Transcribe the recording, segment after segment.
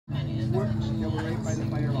We're right by the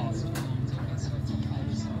fire hall.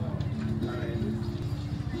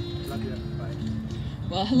 Love you. Bye.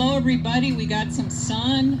 Well, hello everybody. We got some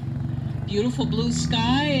sun, beautiful blue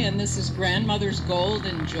sky, and this is Grandmother's Gold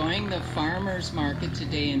enjoying the farmers market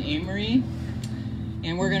today in Amory.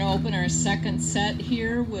 And we're going to open our second set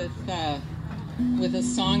here with a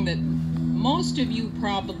song that most of you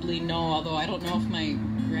probably know, although I don't know if my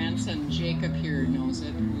grandson Jacob here knows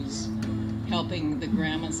it, who's helping the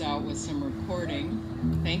grandmas out with some recording.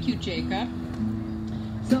 Thank you, Jacob.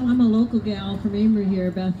 So I'm a local gal from Amory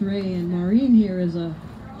here, Beth Ray, and Maureen here is a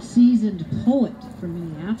seasoned poet from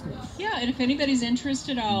Minneapolis. Yeah, and if anybody's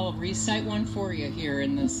interested, I'll recite one for you here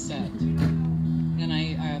in this set. And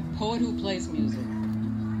a poet who plays music.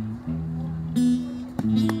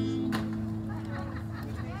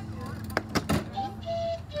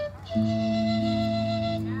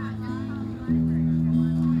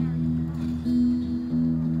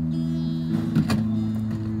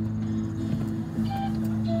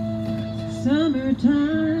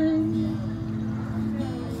 Summertime,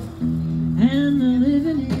 and the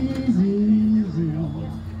living is easy.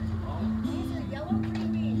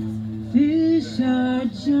 Fish are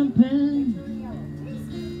jumping,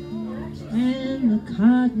 and the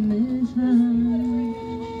cotton is high.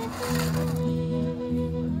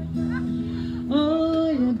 Oh,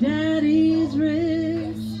 your daddy's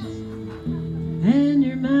rich, and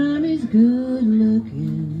your mommy's good looking.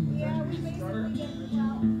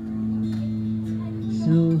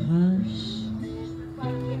 So hush,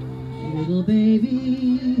 little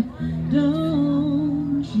baby,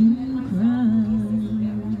 don't you cry.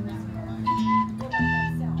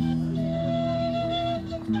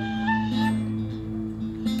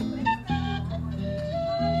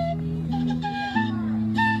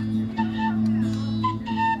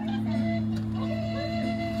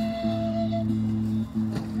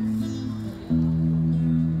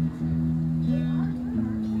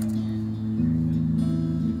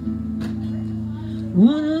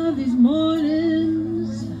 One of these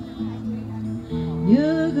mornings,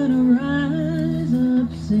 you're gonna rise up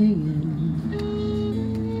singing.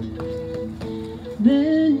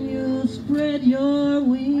 Then you'll spread your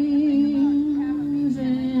wings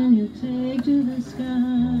and you'll take to the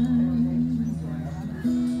sky.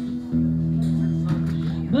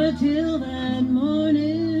 But till that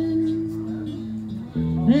morning,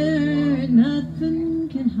 there ain't nothing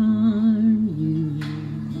can harm you.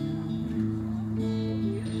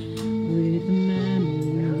 With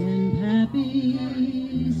Mammy and Pappy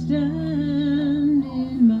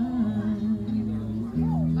standing by.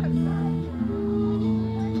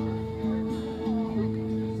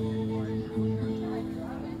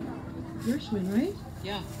 Gershwin, right?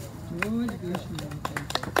 Yeah. George Gershwin.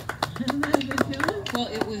 Isn't that a good tune? Well,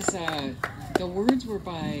 it was, the words were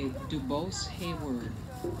by DuBose Hayward.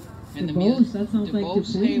 And DuBose, that sounds like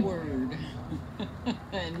DuBose Dupuis. Hayward.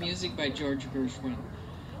 And music by George Gershwin.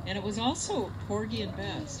 And it was also Porgy and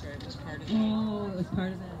Bess, right? It was part of that. Oh, it was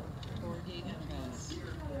part of that. Porgy and Bess.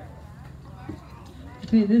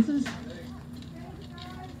 Okay, this is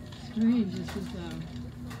strange. This is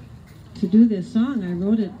to do this song. I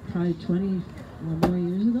wrote it probably 20 or more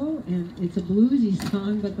years ago, and it's a bluesy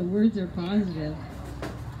song, but the words are positive.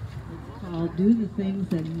 It's called "Do the Things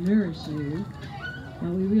That Nourish You."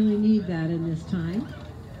 Well, we really need that in this time.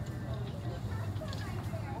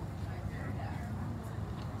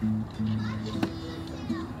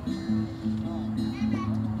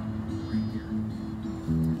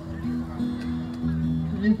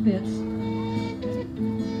 Kind of fits.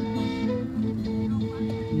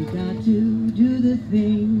 You got to do the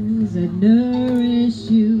things that nourish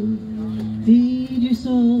you. Feed your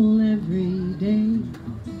soul every day.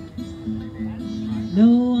 No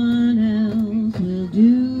one else will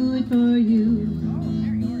do it for you.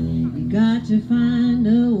 You got to find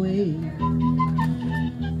a way.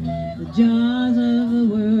 The jaws of the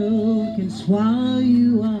world can swallow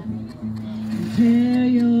you up and tear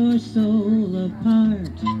your soul apart.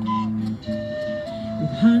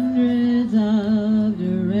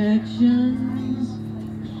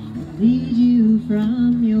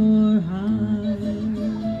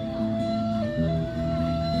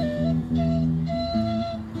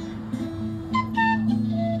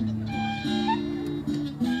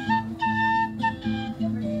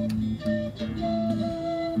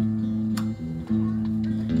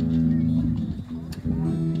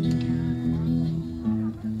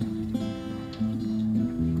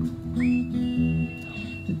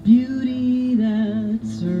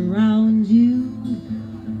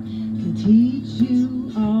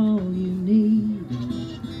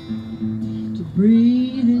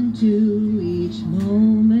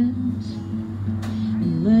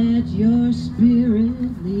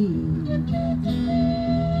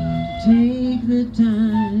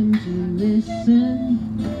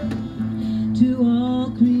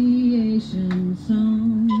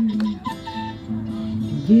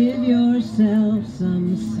 Give yourself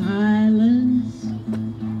some silence,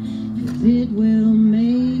 'cause it will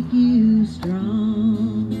make you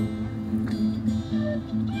strong.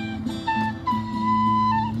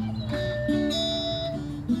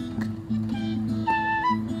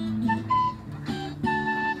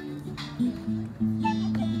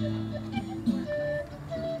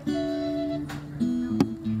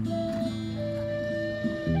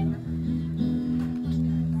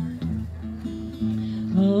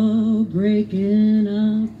 Oh, breaking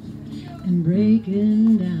up and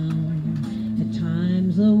breaking down. At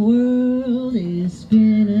times the world is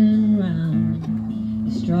spinning round.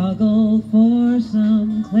 You struggle for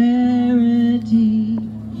some clarity,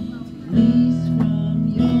 release from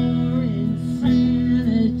your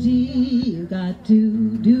insanity. You got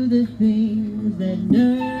to do the things that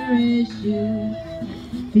nourish you.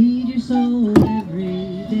 Feed your soul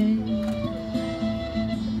every day.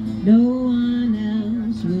 No one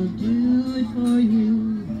else will do it for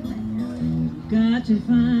you. You've got to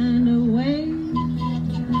find a way.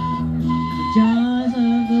 The jaws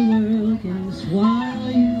of the world can swallow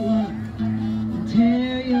you up and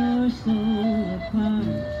tear your soul apart.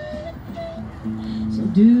 So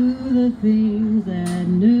do the things that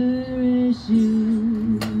nourish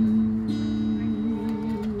you.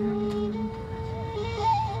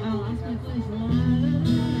 I lost my place.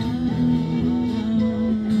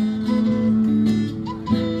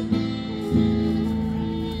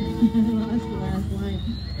 I lost the last line.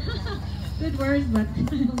 Good words, but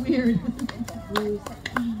weird.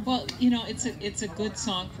 Well, you know, it's a good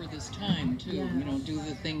song for this time too. Yeah. You know, do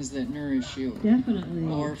the things that nourish you, Definitely.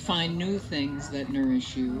 or find new things that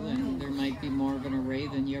nourish you, and there might be more of an array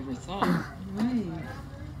than you ever thought. Right.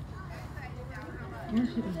 Where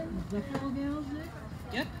should is Buffalo Gals next?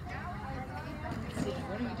 Yep. Let's see,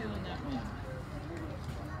 what do we do on that one?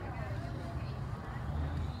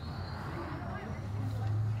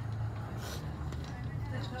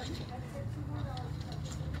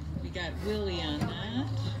 We got Willie on that.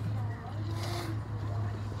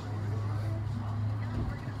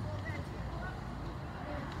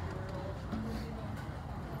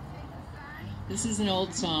 This is an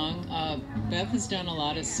old song. Beth has done a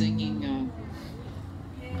lot of singing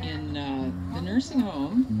in the nursing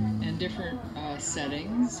home and different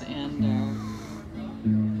settings, and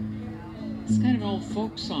it's kind of an old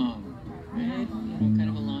folk song, right? You know, kind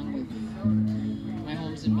of along with My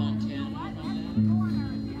Home's in Montana and all that.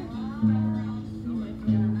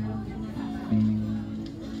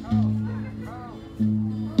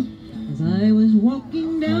 As I was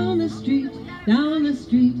walking down the street, down the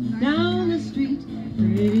street, down the street, a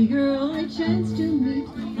pretty girl I chanced to meet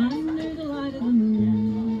under the light of the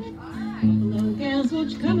moon. Buffalo gals,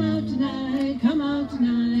 won't you come out tonight, come out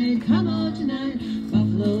tonight, come out tonight.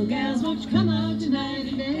 Buffalo gals, won't you come out tonight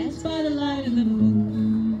and dance by the light of the moon.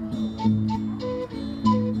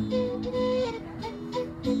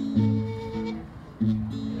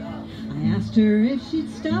 I asked her if she'd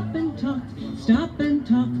stop and talk, stop and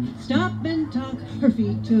talk, stop and talk. Her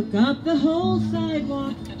feet took up the whole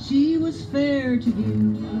sidewalk. She was fair to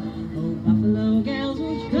view. Oh, Buffalo gals,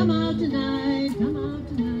 won't you come out tonight, come out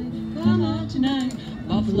tonight, come out tonight.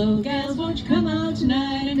 Buffalo gals, won't you come out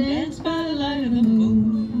tonight and dance by the light of the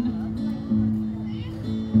moon.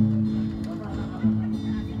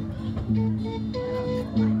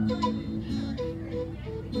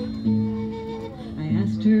 I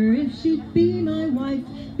asked her if she'd be my wife,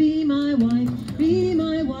 be my wife, be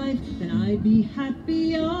my wife. Then I'd be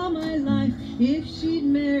happy all my life if she'd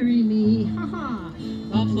marry me. Ha ha!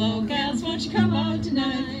 Buffalo gals, won't you come out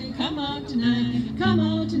tonight, come out tonight, come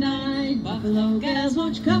out tonight. Buffalo gals,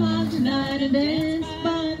 won't you come out tonight and dance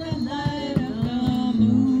by the light of the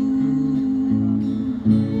moon.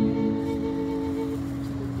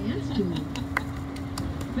 Dance to me.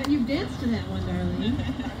 But you've danced to that one, darling.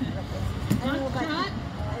 I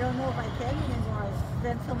don't know if I can anymore. I've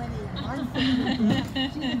spent so many months.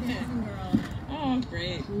 She's a dancing girl. Oh,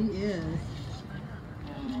 great. She is.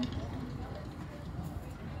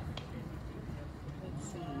 Let's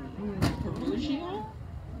see. Perugio?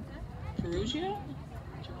 Perugio?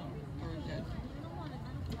 Or is that?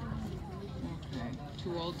 Okay.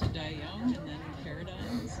 Too Old to Die Young, and then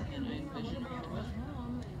Paradigms, and I Envision a World.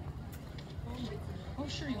 Oh,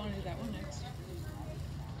 sure. You want to do that one next?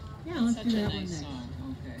 Yeah, let's Such do a that one nice next. song.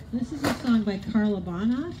 Okay. This is a song by Carla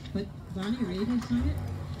Bonoff, but Bonnie Raitt has sung it.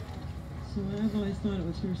 So I've always thought it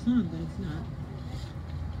was her song, but it's not.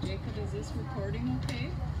 Jacob, is this recording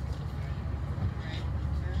okay?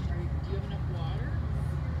 Alright. Do you have enough water?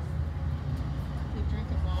 Keep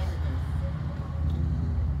drinking water there.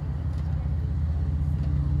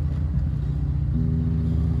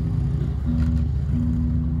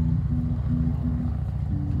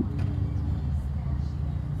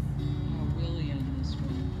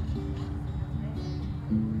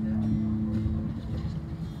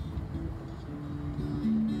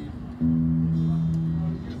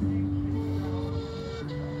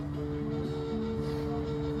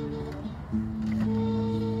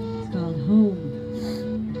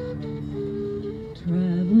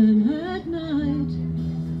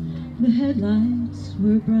 lights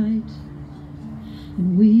were bright,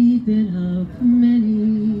 and we'd been up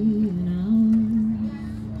many an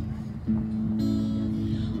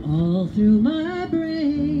hour. All through my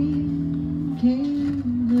brain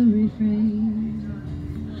came the refrain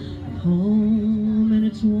of home and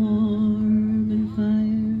its warm and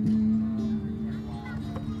fire.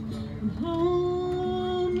 And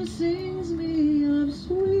home sings me of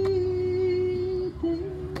sweet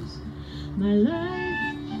things. My life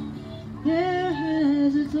there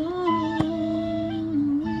has its own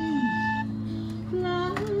wings,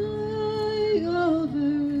 fly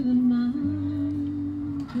over the mountain,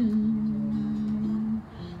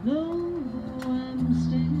 though I'm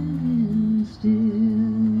standing still.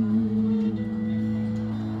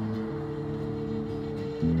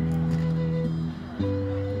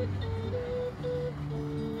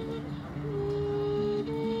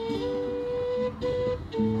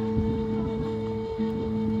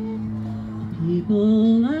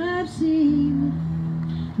 People I've seen,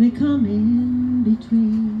 they come in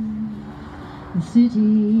between the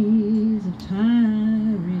cities of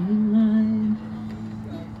tiring life,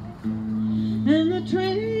 and the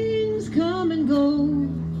trains come and go,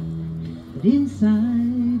 but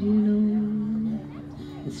inside you know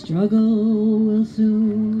the struggle will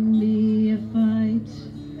soon be a fight.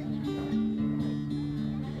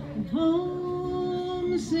 And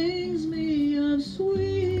home sings me of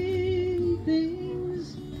sweet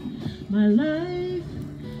things. My life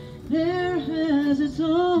there has its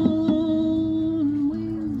own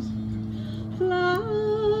wings, fly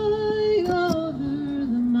over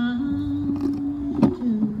the mountain,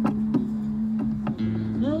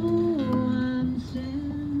 though I'm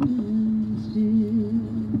standing still.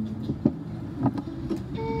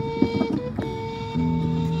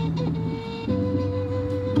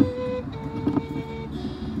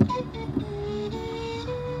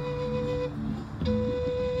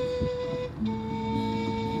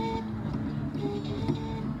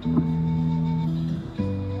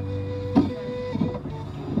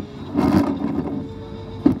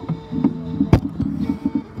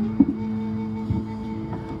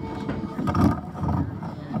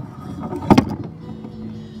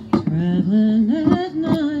 Traveling at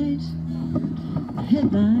night, the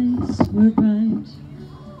headlights were bright.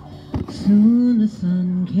 Soon the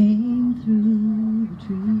sun came through the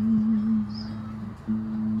trees.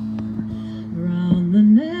 Around the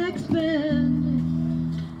next bend,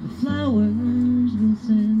 the flowers will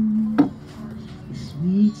send the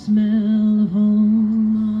sweet smell of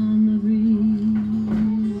home on the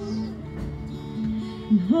breeze.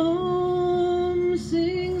 And home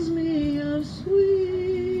sings me of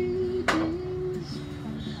sweet things.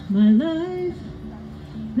 My life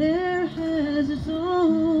there has its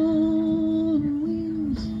own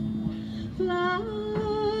wings, fly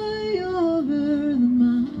over the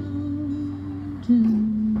mountain,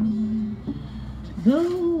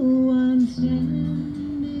 though I'm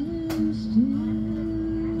standing still.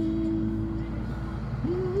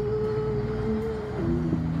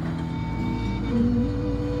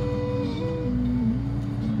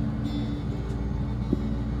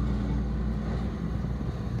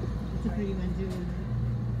 It's a pretty one too.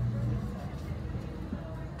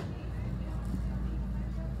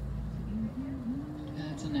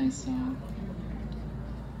 That's a nice song.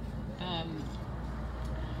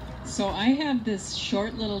 So I have this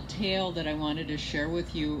short little tale that I wanted to share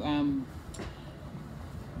with you.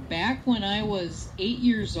 Back when I was 8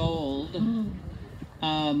 years old,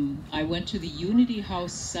 I went to the Unity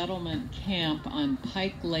House Settlement Camp on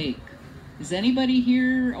Pike Lake. Does anybody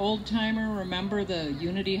here, old timer, remember the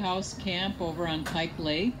Unity House Camp over on Pike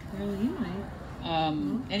Lake? Well, you might.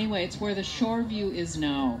 Anyway, it's where the Shoreview is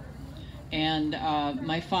now. And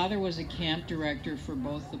my father was a camp director for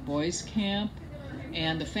both the boys' camp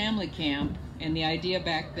and the family camp. And the idea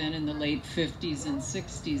back then in the late 50s and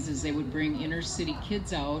 60s is they would bring inner city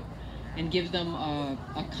kids out and give them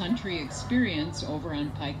a country experience over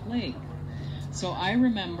on Pike Lake. So I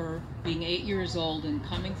remember being 8 years old and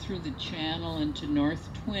coming through the channel into North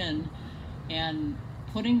Twin and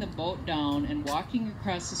putting the boat down and walking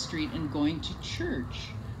across the street and going to church,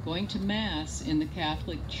 going to Mass in the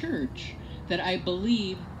Catholic Church that I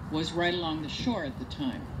believe was right along the shore at the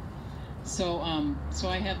time. So, so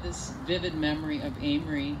I have this vivid memory of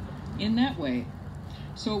Amory in that way.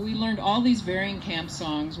 So we learned all these varying camp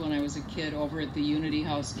songs when I was a kid over at the Unity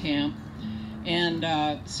House Camp. And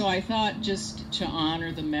so I thought, just to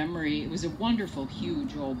honor the memory, it was a wonderful,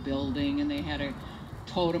 huge old building, and they had a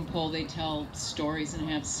totem pole they tell stories and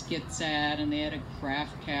have skits at, and they had a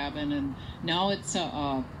craft cabin, and now it's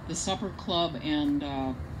the supper club and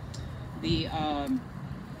the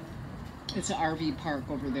It's an RV park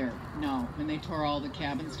over there now. When they tore all the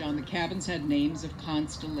cabins down, the cabins had names of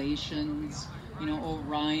constellations, you know,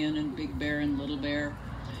 Orion and Big Bear and Little Bear.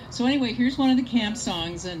 So anyway, here's one of the camp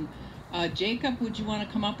songs, and Jacob, would you want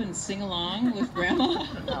to come up and sing along with Grandma?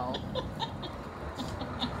 No.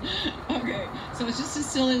 Okay, so it's just a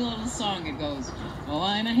silly little song. It goes, oh,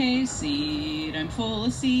 I'm a hayseed, I'm full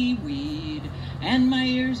of seaweed, and my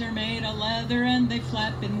ears are made of leather, and they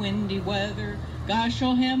flap in windy weather. Gosh,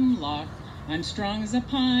 oh, hemlock, I'm strong as a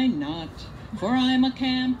pine knot, for I'm a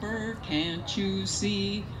camper, can't you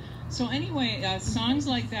see? So anyway, songs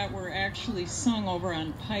like that were actually sung over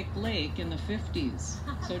on Pike Lake in the 50s.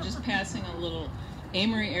 So just passing a little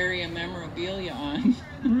Amory area memorabilia on.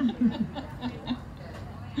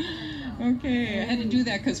 Okay, I had to do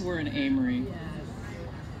that because we're in Amory.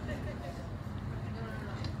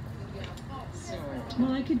 So,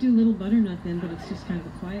 Well, I could do Little Butternut then, but it's just kind of a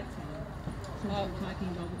quiet song. Since we're talking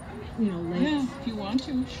about, you know, lakes. yeah, if you want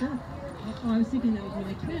to, sure. Oh, I was thinking that was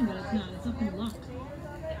my twin, but it's not. It's up in Luck.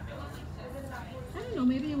 I don't know.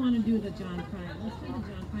 Maybe you want to do the John Prine. Let's do the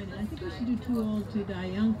John Prine. I think we should do Too Old to Die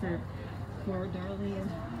Young for Darlene.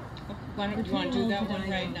 Why don't you want to do that one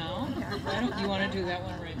right now? Why don't you want to do that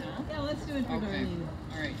one right now? Yeah, let's do it for Okay. Darlene.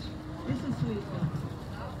 All right. This is sweet.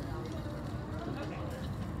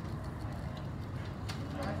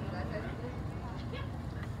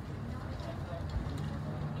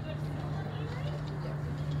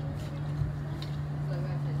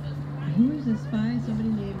 Who is a spy? Somebody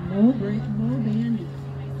named Mo Bandy.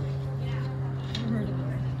 Never heard of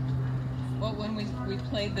him. Well, when we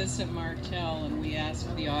played this at Martell and we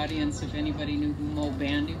asked the audience if anybody knew who Mo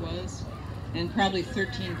Bandy was, and probably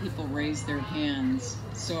 13 people raised their hands.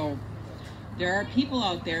 So there are people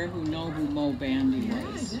out there who know who Mo Bandy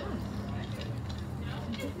was.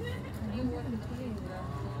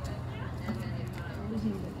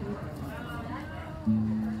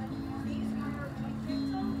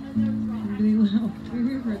 I'm doing well. We're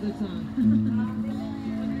here for a good song.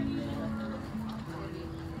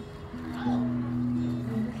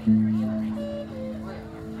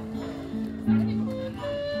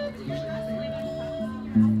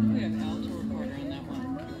 We have alto recorder on that one.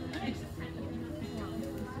 Nice.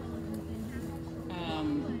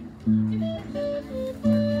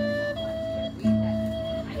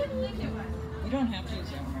 You don't have to use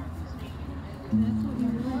that one. That's what we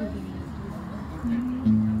were looking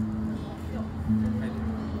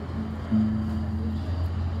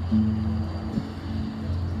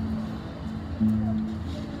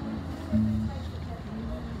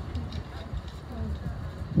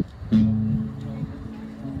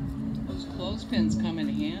Those clothespins come in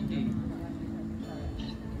handy.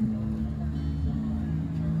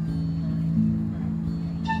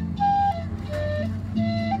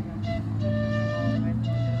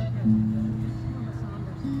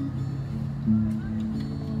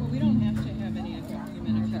 Well, we don't have to have any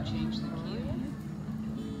agreement if you change the key on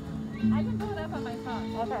I can pull it up on my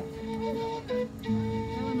phone. Okay.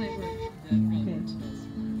 That one might work. it. That probably works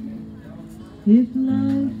best. If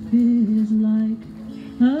life is like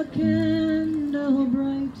a candle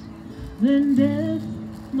bright, then death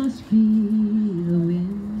must be the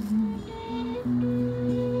wind.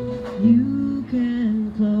 You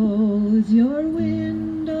can close your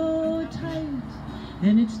window tight,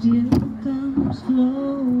 and it still comes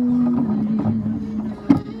flowing in.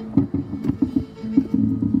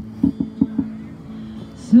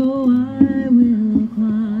 So I will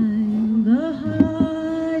climb the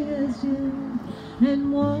highest hill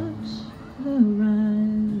and watch the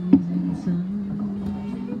rising sun,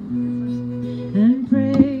 and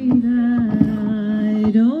pray that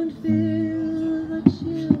I don't feel the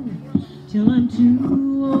chill till I'm too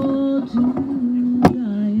old to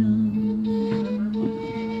die young.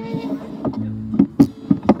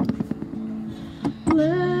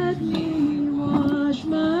 Let me watch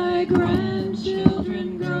my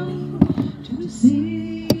grandchildren grow to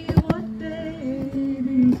see what they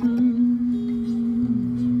become.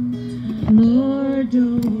 Lord,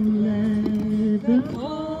 don't let the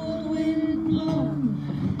cold wind blow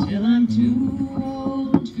till I'm too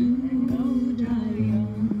old to die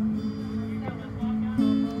young.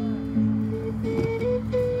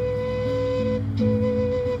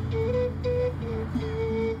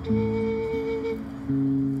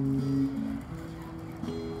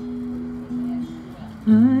 I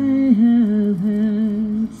have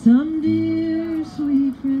had some dear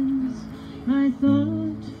sweet friends I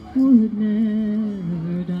thought would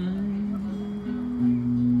never die.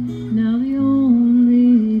 Now the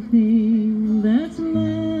only thing that's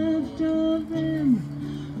left of them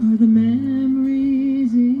are the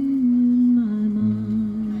memories in my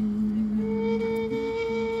mind.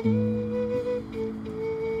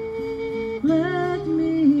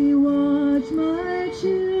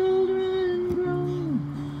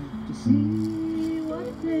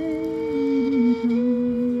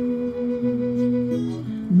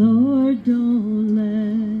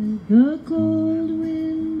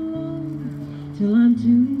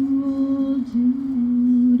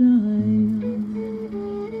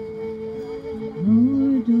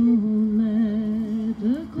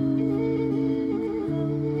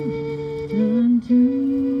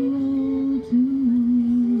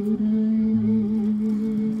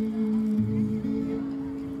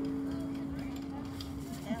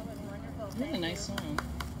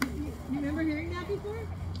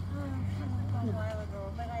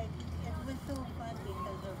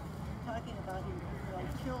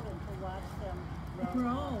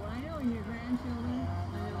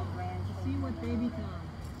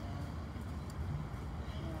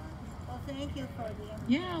 Thank you for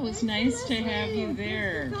the Yeah, it was nice to have you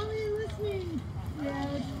there. Thanks for coming and listening.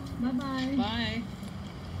 Yes. Bye-bye. Bye.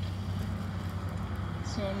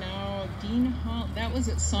 So now Dean Hall, that was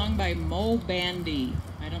a song by Mo Bandy.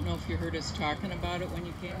 I don't know if you heard us talking about it when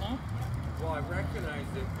you came up. Well, I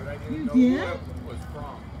recognized it, but I You didn't know did? who it was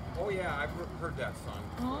from. Oh yeah, I've heard that song.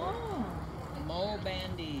 Oh. Mo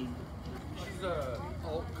Bandy. She's a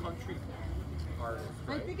old country artist,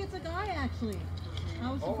 I right? think it's a guy, actually.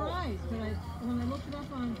 I was Oh. surprised, but when I looked it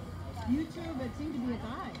up on YouTube, it seemed to be a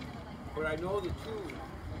guy. But I know the two,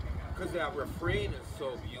 because that refrain is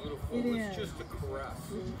so beautiful. It It's is. just a caress.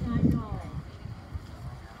 I know.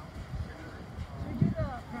 Should we do the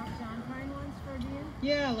John Prine ones for Dean?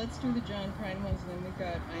 Yeah, let's do the John Prine ones, and then we've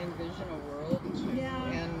got I Envision a World. Yeah.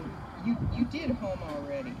 And you did Home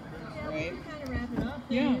already, Yeah, we right? can kind of wrap it up.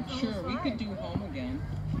 Yeah, It's sure. almost We five. could do Home again.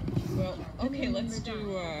 Well, okay, then let's we're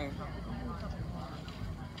do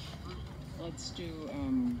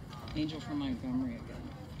Angel from Montgomery again.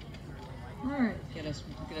 All right. Get us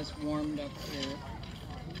warmed up here.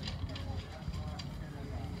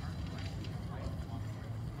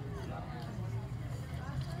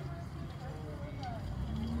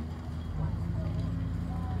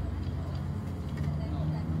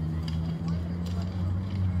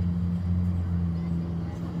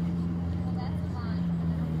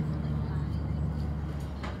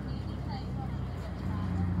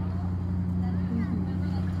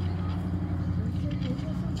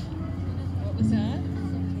 What was that?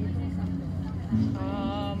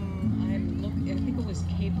 I think it was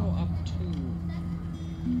Capo up 2.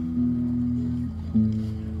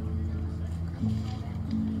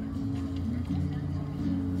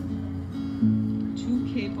 Two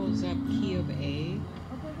capos up, key of A, Okay,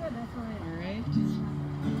 good. That's all right. all right?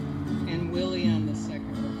 And Willie on the second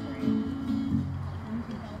refrain.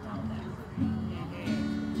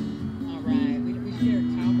 All right, we should get our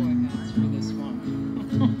cowboy hats for this one.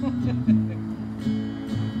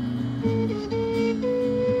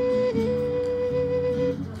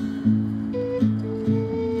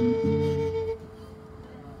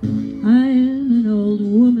 I am an old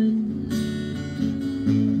woman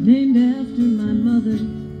named after my mother.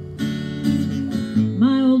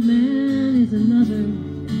 My old man is another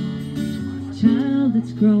child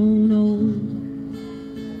that's grown old.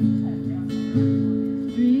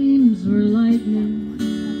 Dreams were lightning,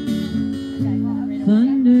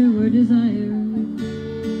 thunder were desire.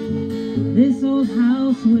 This old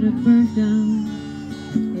house would have burnt down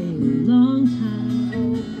a long time ago.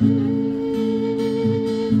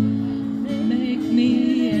 Make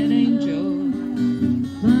me an angel,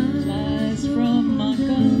 flies from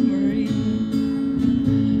Montgomery.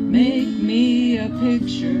 Make me a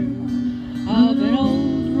picture of an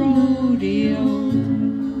old rodeo.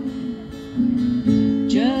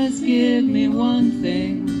 Just give me one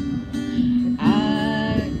thing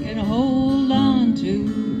I can hold on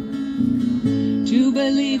to. To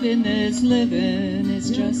believe in this living is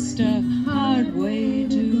just a hard way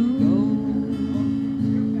to go.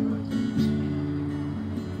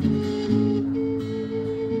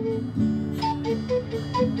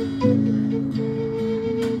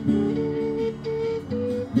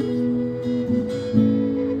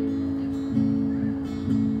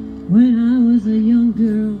 When I was a young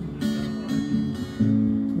girl,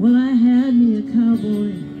 well, I had me a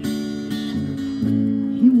cowboy.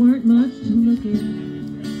 He weren't much to look at,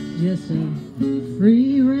 just a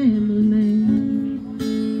free rambling man.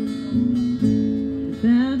 But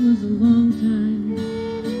that was a long time,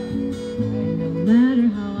 and no matter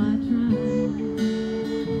how I tried,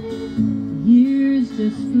 years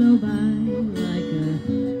just flow by like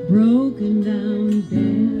a broken down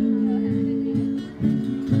dam.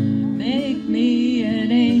 Make me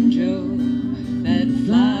an angel that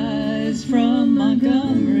flies from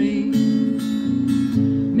Montgomery.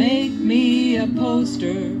 Make me a poster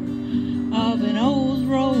of an old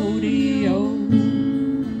rodeo.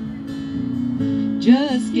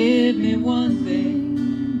 Just give me one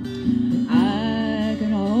thing I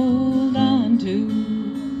can hold on to.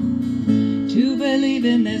 To believe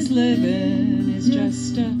in this living is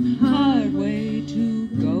just a hard way to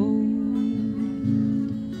go.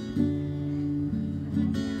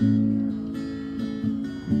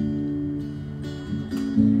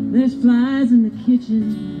 There's flies in the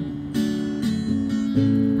kitchen.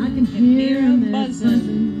 I can hear 'em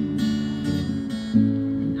buzzing.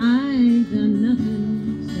 And I ain't done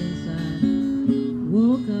nothing since I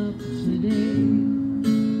woke up today.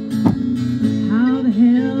 How the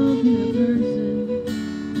hell can a person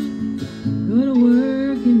go to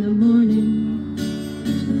work in the morning,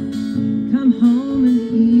 come home in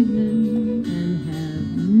the evening, and have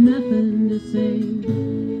nothing to same.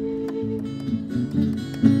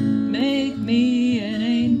 Make me an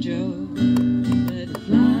angel that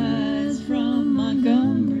flies from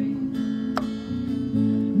Montgomery.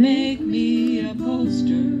 Make me a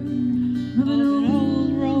poster of an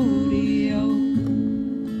old rodeo.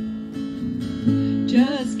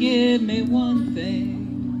 Just give me one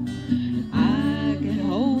thing I can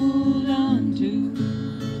hold on to.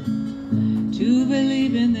 To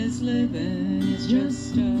believe in this living is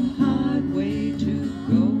just a hard way to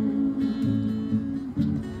go.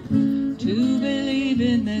 To believe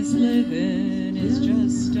in this living is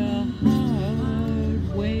just a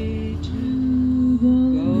hard way to go.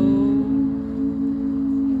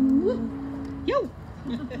 Yo!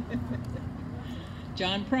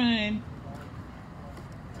 John Prine.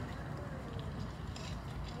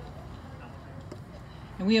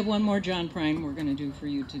 And we have one more John Prine we're going to do for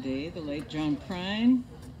you today, the late John Prine.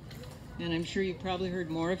 And I'm sure you've probably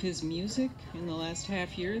heard more of his music in the last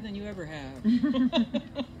half year than you ever have.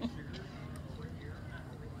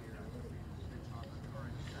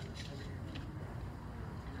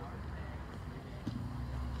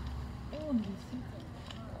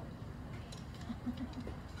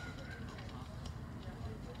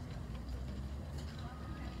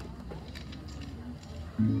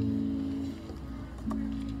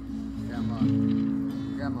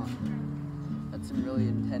 Grandma, that's some really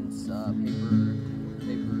intense paper.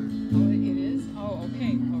 Oh, it is? Oh,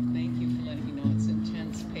 okay. Oh, thank you for letting me know it's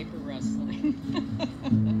intense paper wrestling.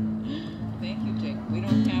 Thank you, Jake. We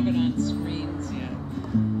don't have it on screens yet.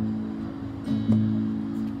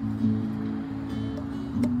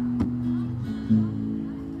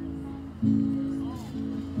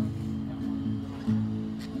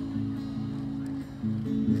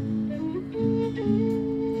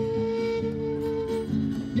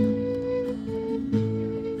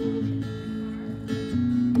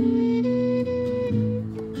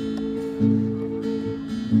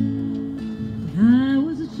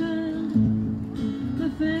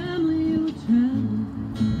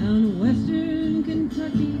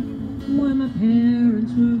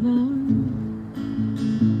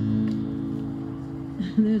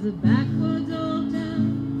 There's a backwoods old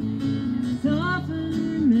town that's often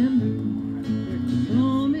remembered. There's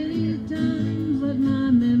so many times that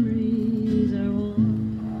my memories are warm.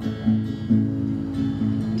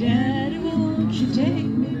 Daddy, won't you take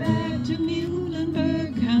me back to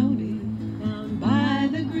Muhlenberg County, down by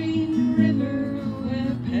the Green River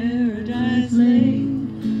where paradise lay?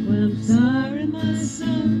 Well, I'm sorry, my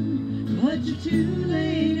son, but you're too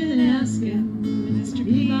late in asking. Mr.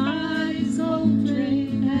 Peabody's old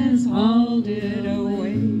train has hauled it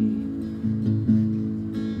away.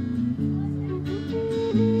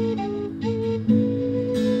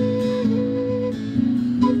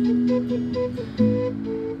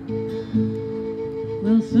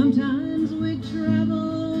 well, sometimes we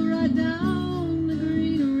travel right down the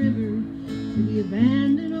Green River to the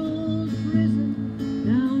abandoned old prison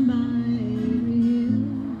down by Avery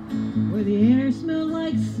Hill, where the air smelled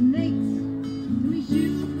like snakes. We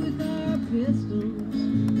shoot with our pistols,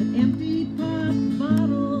 but empty pop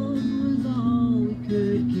bottles was all we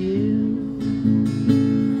could kill.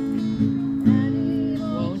 Daddy,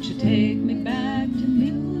 Won't you take me back to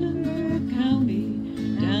Muhlenberg County,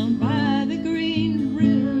 down by the Green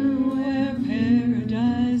River where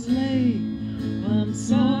paradise lay? I'm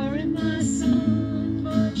sorry, my son,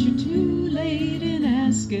 but you're too late in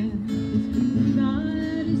asking.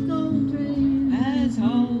 Peabody's gold train Has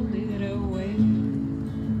hauled it away.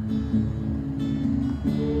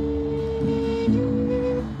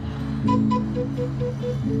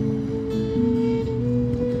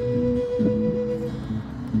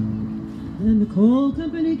 Then the coal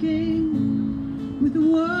company came with the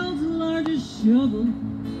world's largest shovel,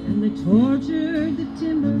 and they tortured the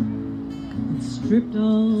timber and stripped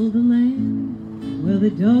all the land. Well, they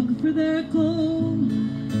dug for their coal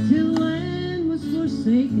till land was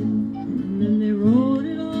forsaken, and then they wrote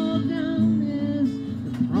it all down as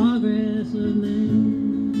the progress of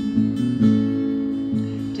man.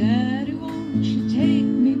 Daddy, won't you take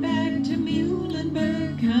me back to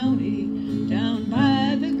Muhlenberg County, down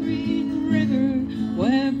by the Green River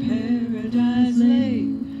where paradise lay?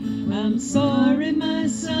 I'm sorry, my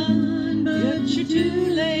son, but you're too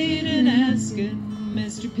late in asking.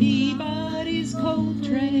 Mr. Peabody's coal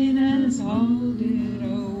train has hauled it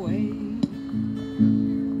away.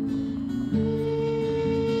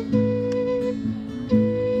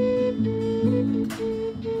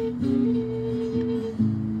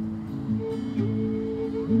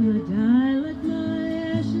 When I die, let my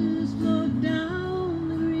ashes float down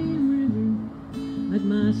the Green River. Let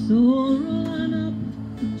my soul run up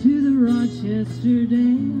to the Rochester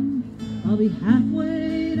yesterday. I'll be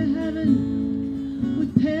halfway to heaven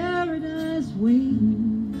with paradise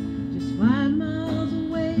waiting, just 5 miles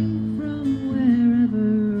away from wherever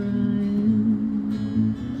I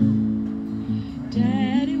am.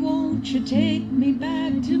 Daddy, won't you take me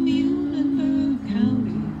back to Muhlenberg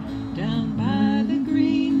County, down by the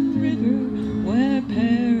Green River where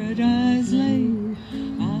paradise lay?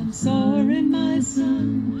 I'm sorry, my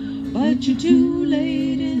son, but you're too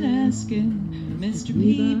late in asking. Mr.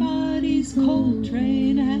 Peabody's coal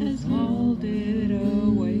train has hauled it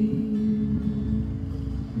away.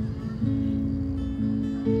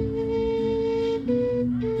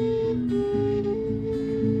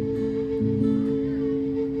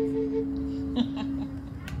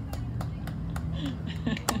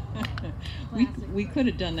 We could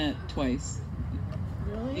have done that twice.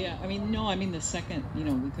 Really? Yeah, I mean, no, I mean the second, you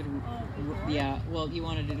know, we could have, yeah, well, you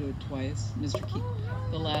wanted to do it twice, Mr. Key,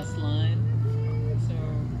 the last line, so.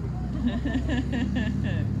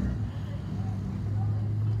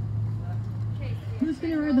 Who's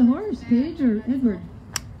going to ride the horse, Paige or Edward?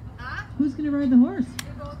 Who's going to ride the horse?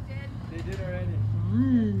 They did already.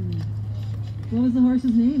 Fun. What was the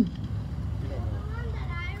horse's name? The one that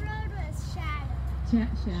I rode was Shadow.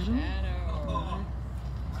 Shadow? Shadow.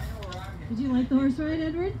 Did you like the horse ride,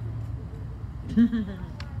 Edward?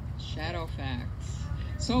 Shadow facts.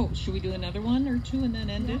 So, should we do another one or two and then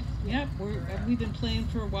end it? Yep, we've been playing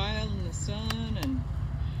for a while in the sun,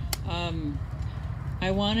 and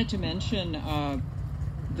I wanted to mention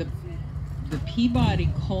the Peabody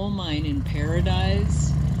coal mine in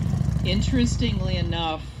Paradise, interestingly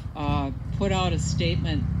enough, put out a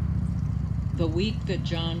statement the week that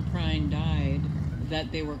John Prine died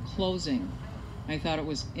that they were closing. I thought it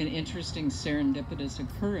was an interesting serendipitous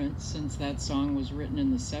occurrence since that song was written in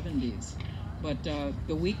the 70s. But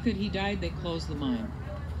the week that he died, they closed the mine.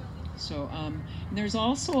 So and there's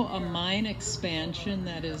also a mine expansion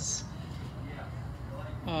that is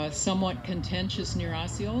somewhat contentious near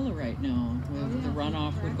Osceola right now. The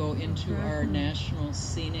runoff would go into our national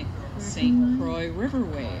scenic St. Croix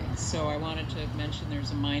Riverway. So I wanted to mention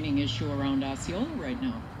there's a mining issue around Osceola right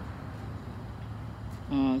now.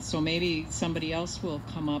 So maybe somebody else will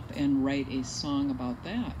come up and write a song about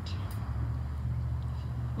that.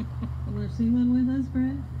 You want to sing one with us,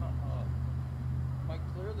 Brad? Mike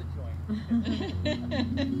clearly joined. I'm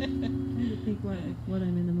trying to think what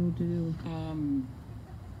I'm in the mood to do.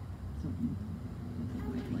 Something.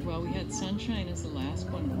 Well, we had Sunshine as the last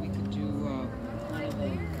one, but we could do one of the,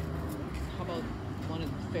 how about one of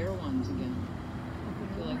the fair ones again?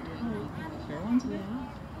 I feel like doing one of the fair ones again?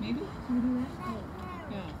 Maybe? Can we do that?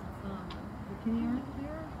 Yeah. The Kinney Art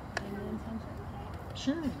Fair and then Sunshine?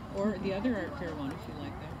 Sure. Or the other art fair one, if you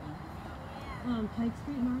like that one. Pike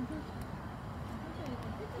Street Market?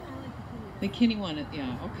 The Kinney one,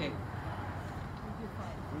 yeah, okay.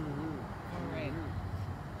 All right.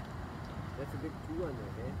 That's a big two on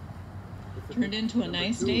there, eh? Turned into a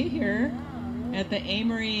nice day here at the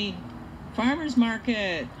Amory Farmers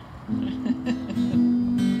Market.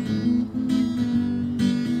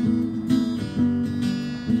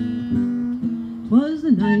 'Twas the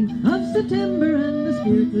 9th of September and the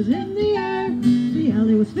spirit was in the air. The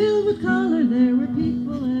alley was filled with color, there were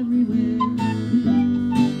people everywhere.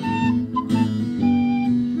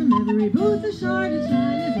 From every booth a shortage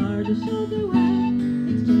sign as artists showed their way,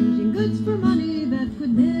 exchanging goods for money that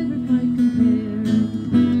could never quite compare.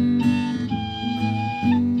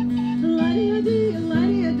 Lighty-a-dee,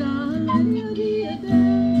 lighty-a-da, lighty-a-dee-a-da,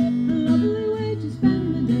 a lovely way to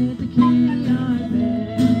spend the day at the Kinney Art Fair.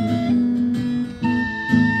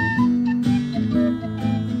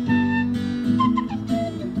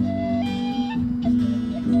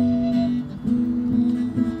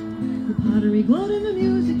 We glowed and the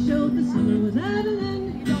music showed the summer was at an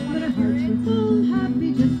end, but our hearts were full,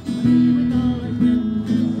 happy just to be with all our friends.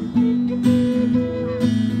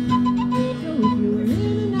 So if you were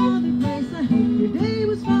in another place, I hope your day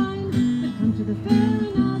was fine, but come to the fair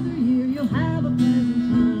another year, you'll have a pleasant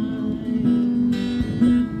time.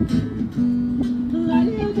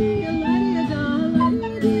 Lighty-a-dee, lighty-a-da,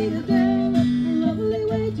 lighty-a-dee-a-da, a lovely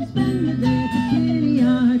way to spend the day at the Kinney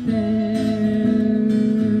Art Fair.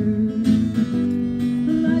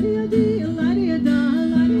 Lighty-a-dee, lighty-a-da,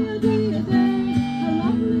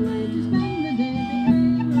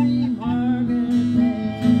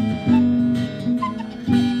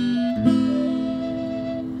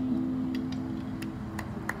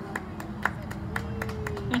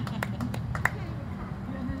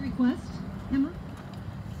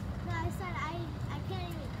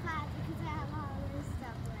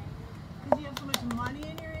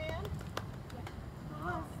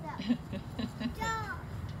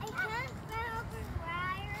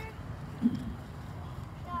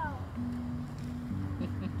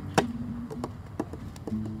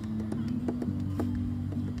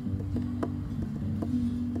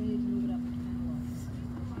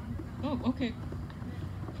 Oh, okay.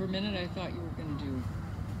 For a minute I thought you were going to do,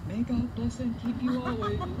 may God bless and keep you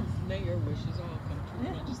always, may your wishes all come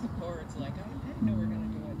true. Not just the chords, like, I didn't know we were going to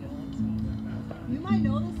do a Dylan song. You might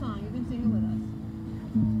know the song. You can sing it with us.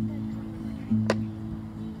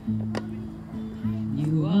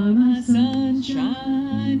 You are my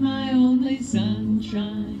sunshine, my only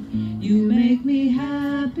sunshine. You make me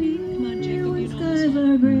happy when skies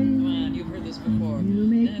are gray. Come on, you've heard this before. You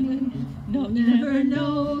make me never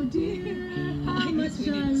know, dear, how much we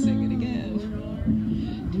need to sing it again.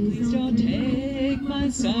 Please don't take my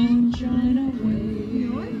sunshine away.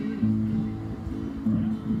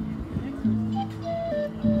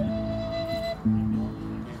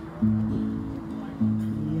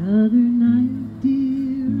 The other night,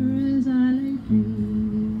 dear, as I lay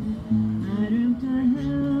dreaming, I dreamt I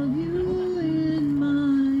held you in my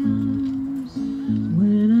arms.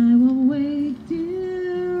 When I awake,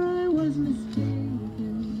 dear, I was mistaken,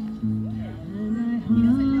 and I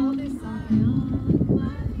hung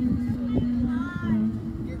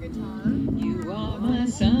You are my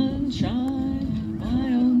sunshine,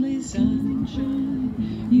 my only sunshine.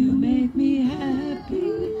 You make me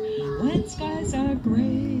happy when skies are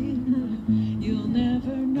gray. You'll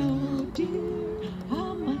never know, dear,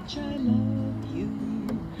 how much I love you.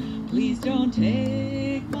 Please don't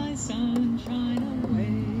take my sunshine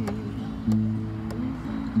away.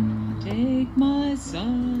 Take my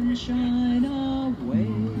sunshine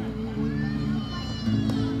away.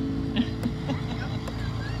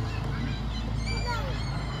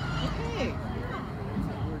 Okay.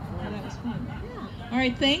 Well, that was fun. All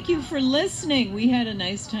right, thank you for listening. We had a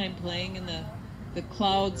nice time playing in the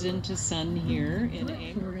clouds into sun here in So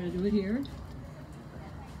Amory. we're going to do it here.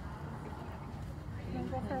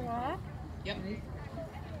 Go for a walk? Yep.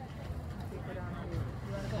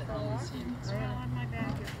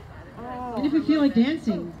 Oh. And if you feel like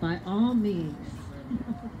dancing, by all means.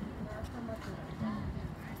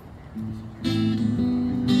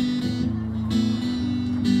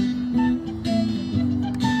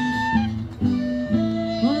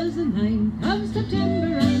 Was the 9th of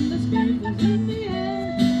September and the spirit was in the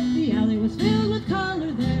air. The alley was filled with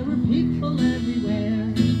color, there were people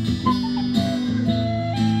everywhere.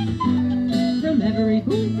 From every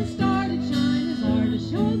booth that started shine as artists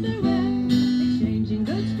showed their way, exchanging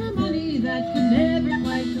goods for money that could never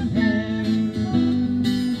quite compare.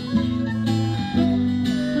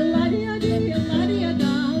 La-di-a-dee,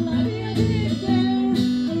 la-di-a-da, la-di-a-dee-a-dare,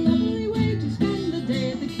 a lovely way to spend the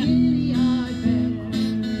day at the Kitty Eye Fair.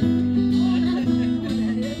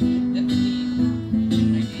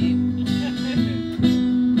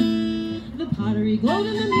 The pottery glowed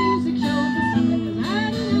and the music showed, the summer was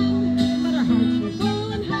at an end, but our hearts were full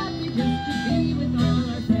and happy just to be with all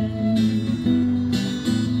our friends.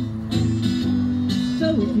 So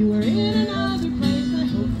if you were in another place, I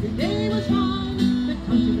hope your day was fine, but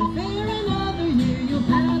come to the fair another year, you'll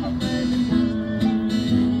have a pleasant time.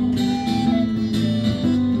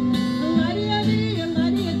 La-di-a-dee,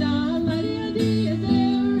 la-di-a-da,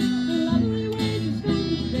 la-di-a-dee-a-dare, a lovely way to spend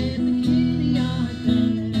the day at the Kitty Eye Fair.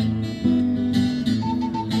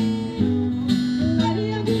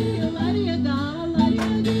 La-di-a-dee, la-di-a-da,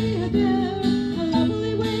 la-di-a-dee-a-dare, a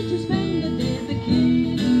lovely way to spend the day at the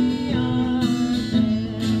Kitty Eye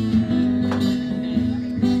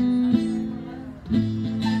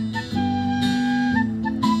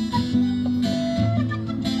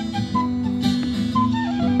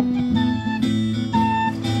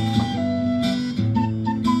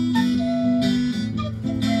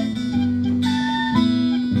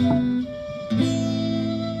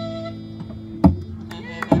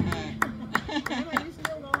You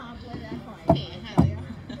still know how to play that fine.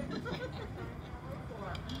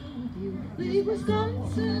 Leave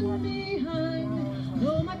Wisconsin behind,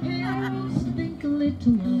 though my parents think a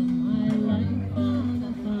little of my life on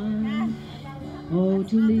a farm. Oh,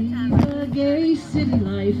 to leave a gay city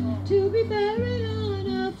life, to be buried on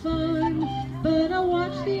a farm. But I'll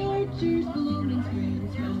watch the orchards bloom in spring,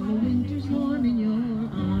 spend the winters warm in your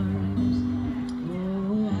arms.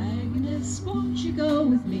 Oh, Agnes, won't you go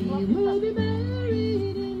with me? We'll be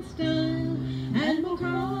married in style, and we'll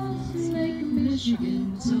cross Lake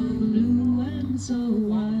Michigan, so blue and so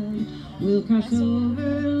wild. We'll cross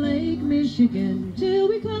over Lake Michigan till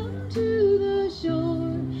we come to the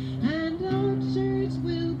shore, and orchards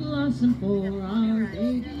will blossom for our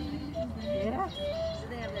baby. Yeah. Do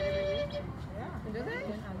they have that every week? Yeah. Do they?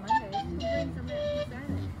 On Mondays. Who brings them in? Who's that?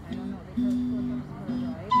 I don't know. They go to the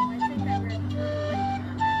right. I think I read the lady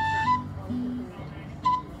on that truck.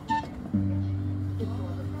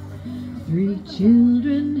 3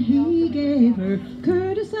 children he gave her,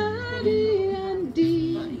 Curtis, Addie, and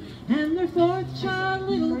Dee, and fourth child,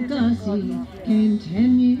 little Gussie, came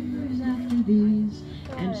 10 years after these,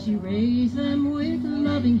 and she raised them with a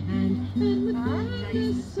loving hand and with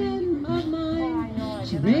kindness and of mind.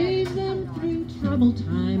 She raised them through troubled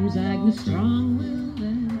times, Agnes strong-willed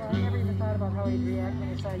and I never even thought about how he'd react when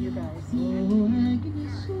he saw you guys. Oh,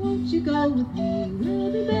 Agnes, won't you go with me?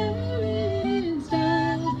 We'll be married in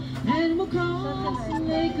style, and we'll cross the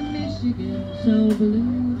Lake of Michigan, so blue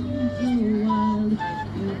and so wild.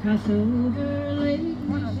 We'll cross over Lake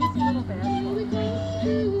Michigan till we come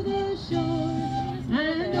to the shore,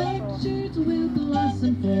 and orchards will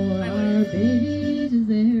blossom for our babies as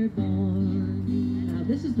they're born. Now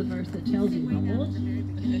this is the verse that tells you how old she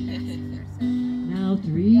is. Now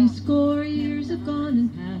 70 years have gone and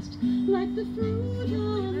passed, like the fruit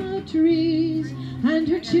on the trees, and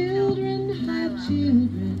her children have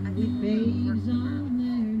children with babes on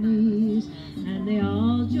their knees, and they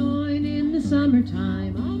all join in the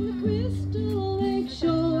summertime on the Crystal Lake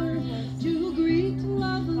shore to greet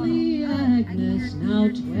lovely Agnes, now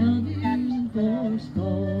 12 years and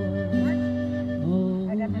fourscore. Oh,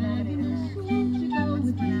 Agnes, won't you go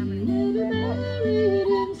with me? We'll be married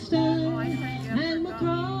in style, and we'll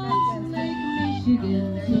cross Lake Michigan,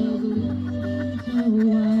 so blue and so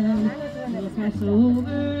wild. We'll cross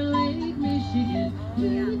over Lake Michigan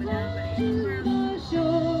till we come to the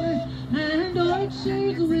shore, and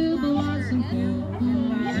orchards will blossom for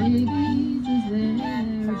our babies as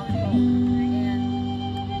they're born.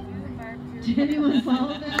 Did anyone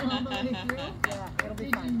follow that all the way through? Yeah, it'll be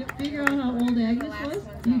Did fun. you figure out how old Agnes was?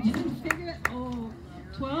 You didn't figure it? Oh,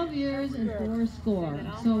 12 years and 4 score.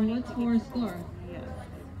 So what's 4 score?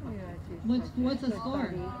 What's a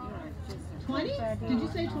score? 20? Did you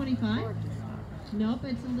say 25? Nope,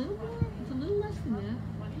 it's a little more. It's a little less than that.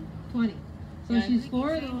 20. So Yeah. she's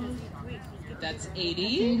 4 of those. That's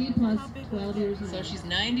 80. 80 plus 12 years. So she's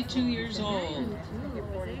 92 years old.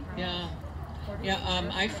 Yeah. Yeah,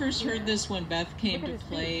 I first heard this when Beth came to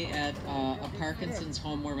play at a Parkinson's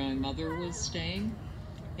home where my mother was staying.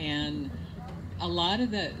 And a lot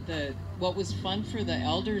of what was fun for the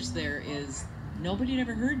elders there is nobody had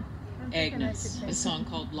ever heard Agnes, a song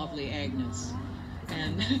called Lovely Agnes.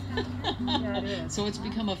 And so it's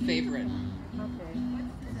become a favorite.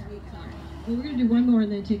 Well, we're going to do one more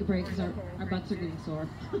and then take a break because our butts are getting sore.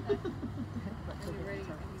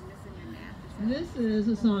 This is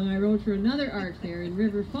a song I wrote for another art fair in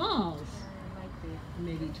River Falls,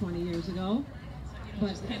 maybe 20 years ago. But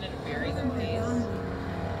Just kind of bury the pace.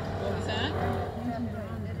 What was that?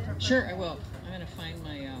 Sure, I will. I'm going to find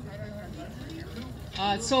my...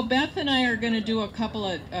 So Beth and I are going to do a couple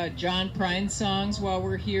of John Prine songs while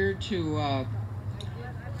we're here to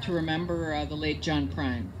remember the late John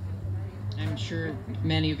Prine. I'm sure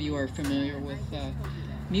many of you are familiar with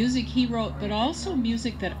music he wrote, but also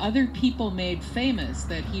music that other people made famous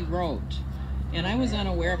that he wrote. And I was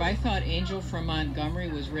unaware of, I thought Angel from Montgomery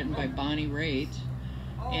was written by Bonnie Raitt,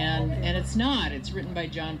 and it's not. It's written by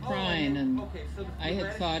John Prine, and I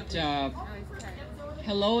had thought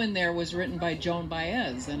Hello in There was written by Joan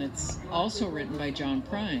Baez, and it's also written by John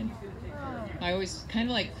Prine. I always, kind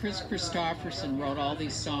of like Chris Christopherson wrote all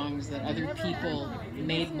these songs that other people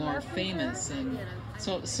made more famous, and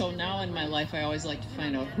so now in my life I always like to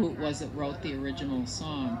find out who it was that wrote the original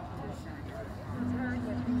song.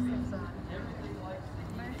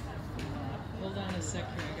 Hold on a sec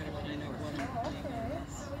here, I gotta find out what I'm playing.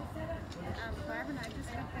 Barb and I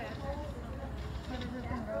just got back.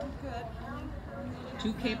 Good.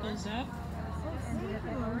 Two Caples Up.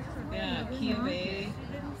 Yeah, Key of A,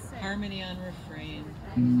 Harmony on Refrain,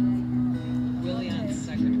 Willie on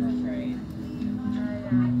second refrain.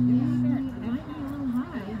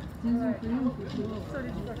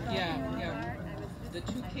 Yeah, the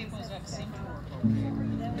Two Caples Up seem to work okay.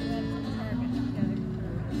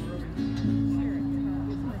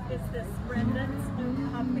 Is this Brendan's new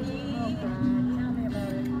puppy? Tell me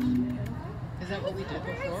about it. Is that what we did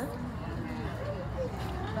before?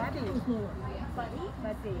 Buddy.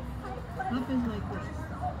 Buddy. up is like this.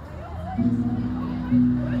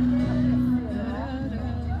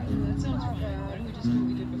 That sounds fine. Why don't we just do what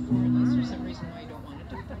we did before, unless there's some reason why you don't want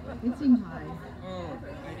to do that? It seems high. Oh,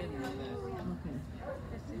 I didn't know that. Okay.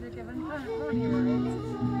 They're giving pony rides.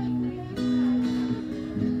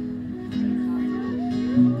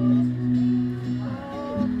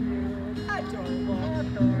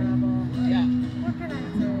 Adorable. Yeah. What can I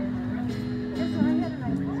say? Yes, I had a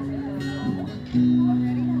nice day.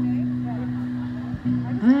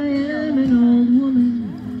 I am an old woman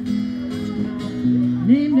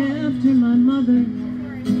named after my mother.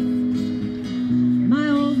 My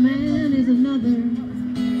old man is another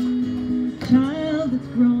child that's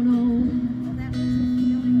grown old.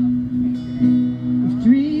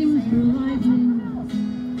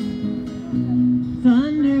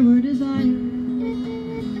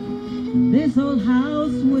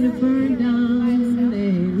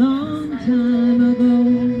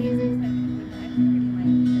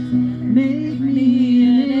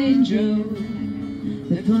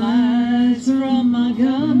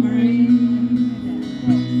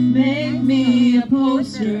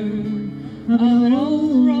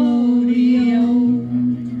 old rodeo.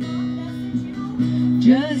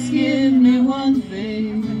 Just give me one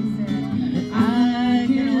thing that I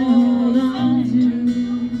can hold on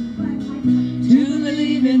to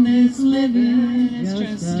believe in this living is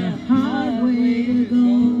just a hard way to go.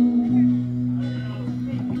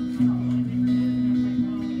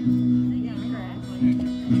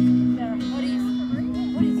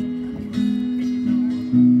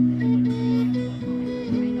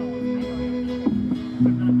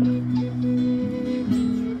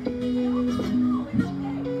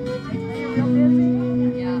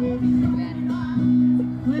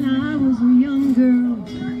 When I was a young girl,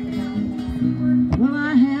 well,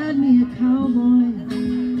 I had me a cowboy.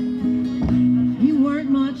 He weren't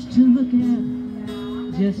much to look at,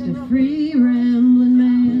 just a free rambling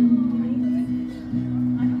man.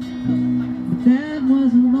 But that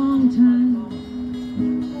was a long time,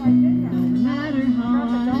 no matter how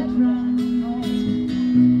I tried.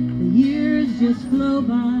 The years just flow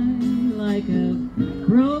by like a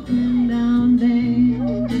broken down band.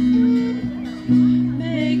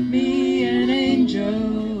 Make me an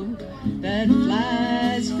angel that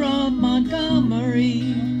flies from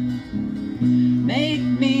Montgomery. Make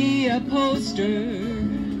me a poster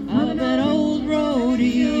of that old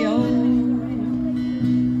rodeo.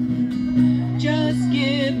 Just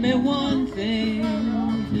give me one thing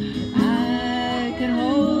I can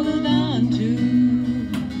hold on to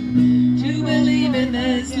believe in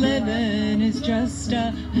this living is just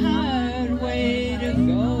a hard way to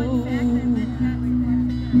go.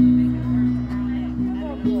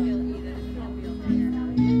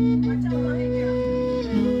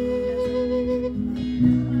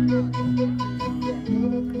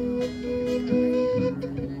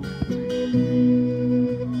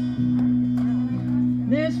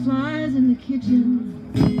 There's flies in the kitchen,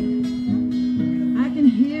 I can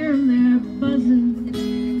hear them there buzzing.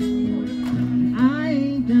 I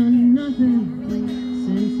ain't done nothing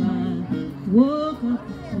since I woke up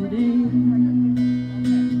today.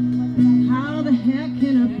 How the heck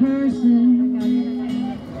can a person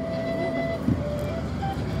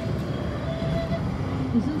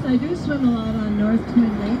well, since I do swim a lot on North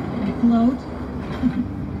Twin Lake and float,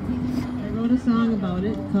 I wrote a song about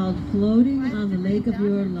it called Floating on the Lake of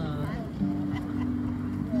Your Love.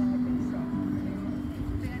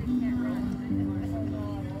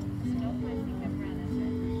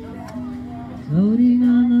 Floating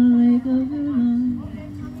on the lake of your love,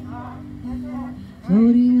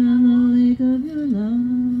 floating on the lake of your love,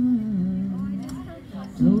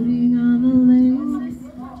 floating on the lake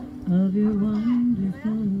of your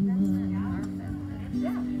wonderful love,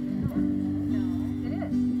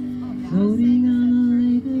 floating on the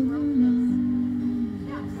lake of your love,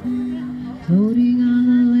 floating on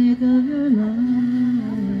the lake of your love,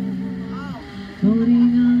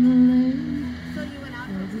 floating on the lake.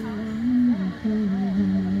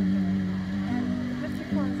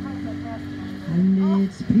 And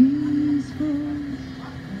it's peaceful,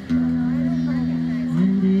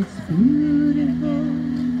 and it's beautiful,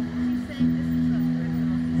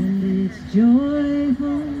 and it's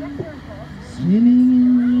joyful, swimming in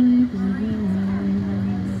the lake of your love.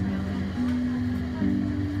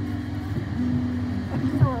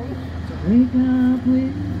 Wake up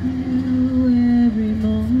with you every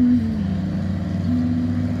morning,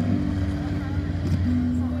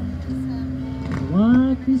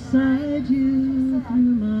 walk beside you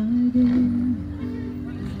through my day.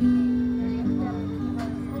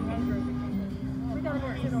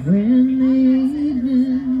 When the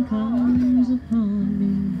evening comes upon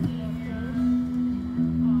me,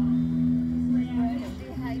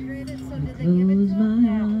 close my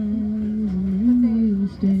eyes and you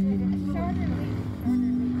stay.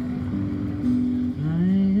 I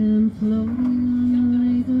am floating on the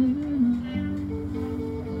lake of your love,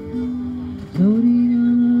 floating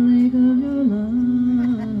on the lake of your love,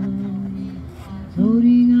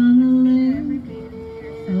 floating on the lake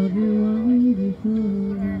of your wonderful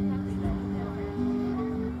love,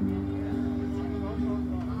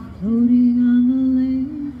 floating on the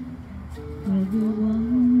lake of your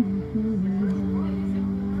wonderful love.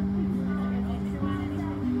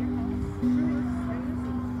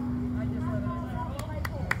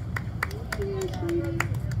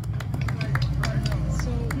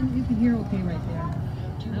 So, You can hear okay right there.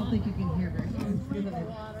 I don't think you can hear very good.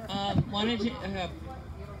 wanted to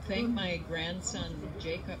thank my grandson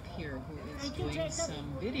Jacob here, who is doing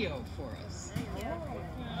some video for us.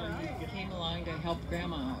 He came along to help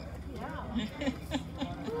Grandma out.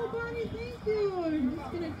 Oh, Barney, thank you.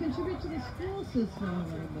 It's going to contribute to the school system a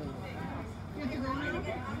little bit. Here's your grandma.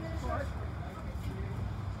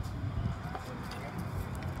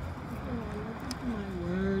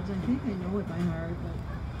 it by heart, but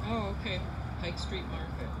Oh, okay. Pike Street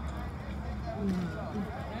Market. yeah.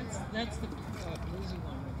 That's the bluesy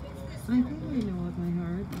one. I think I know it by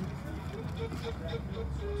heart.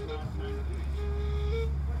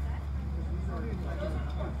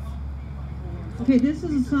 Okay, this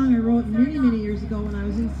is a song I wrote many, many years ago when I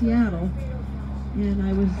was in Seattle. And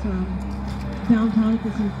I was downtown at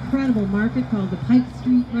this incredible market called the Pike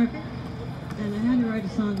Street Market. And I had to write a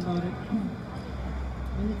song about it.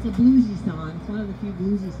 And it's a bluesy song. It's one of the few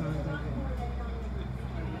bluesy songs I've written.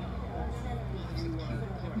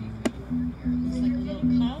 It's like a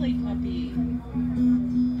little collie puppy.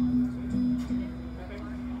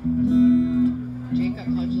 Jacob,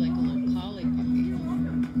 how'd you like a little collie puppy?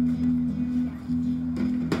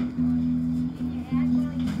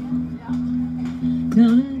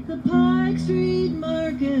 Down at the Pike Street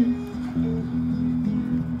Market,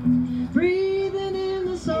 breathing in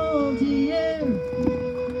the salty air,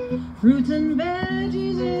 fruits and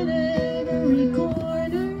veggies in every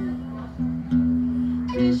corner,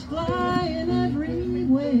 fish flying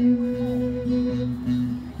everywhere,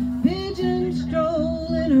 pigeons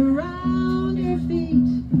strolling around your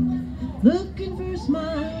feet, looking for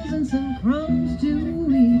smiles and some crumbs to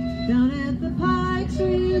eat. Down at the Pike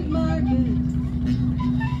Street Market,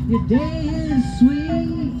 your day is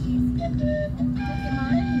sweet.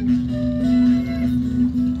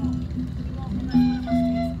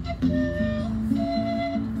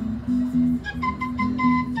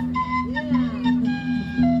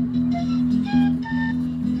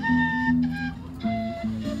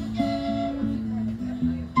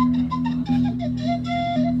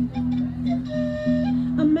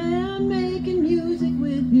 A man making music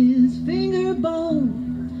with his finger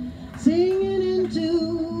bone, singing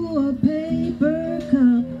into a paper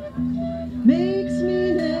cup, makes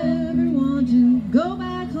me never want to go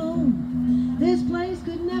back home. This place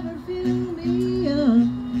could never fill me up.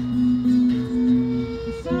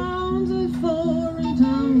 The sounds of foreign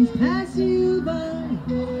tongues pass you by,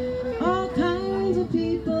 all kinds of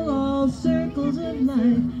people, all circles of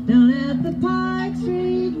life. Down at the Pike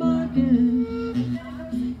Street Market,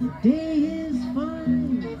 the day is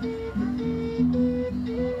fine.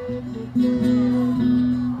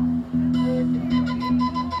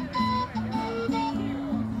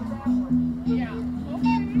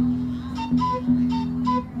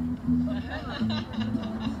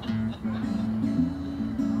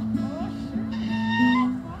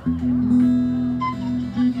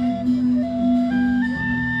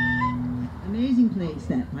 Amazing place,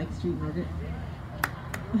 that Pike Street Market.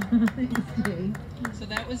 Thanks, Jay. So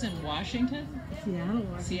that was in Washington? Seattle,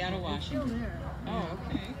 Washington. Seattle, Washington. It's still there. Oh,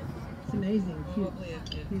 okay. It's amazing. Cute. Probably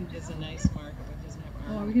it is a nice market, but doesn't have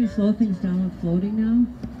Oh, are we going to slow things down with floating now?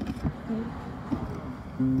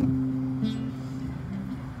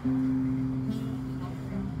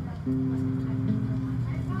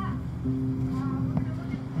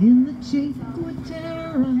 In the Cinque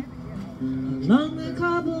Terre, along the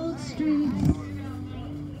cobbled streets,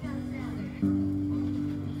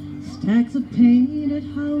 stacks of painted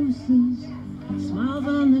houses, smiles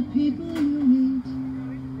on the people you meet.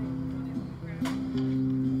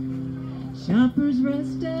 Shoppers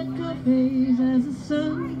rest at cafes as the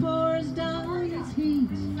sun pours down its heat.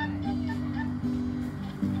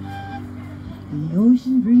 The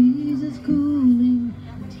ocean breeze is cooling,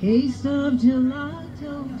 the taste of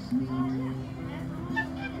gelato sweet.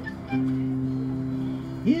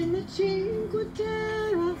 In the Cinque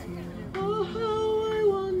Terre, oh how I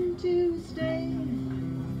want to stay.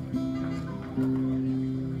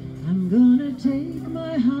 I'm gonna take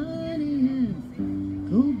my honey and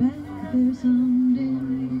go back there someday.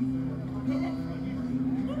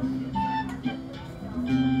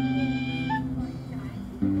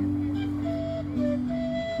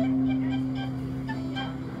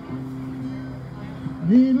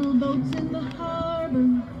 Little boats in the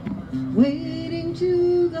harbor, waiting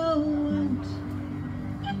to go out,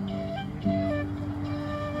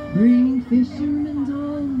 bringing fishermen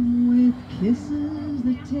home with kisses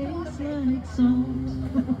that taste like salt.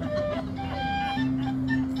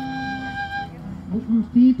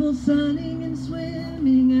 People sunning and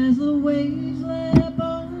swimming as the waves lap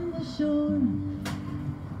on the shore.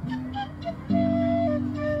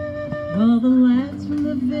 All the lads from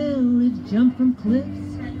the village jump from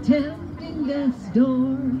cliffs, tempting death's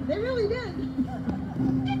door. They really did.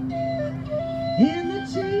 In the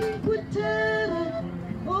Cinque Terre,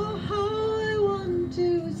 oh how I want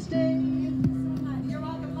to stay. You're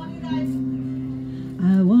welcome, love you guys.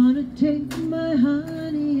 I want to take my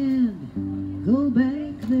honey and go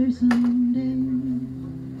back there someday.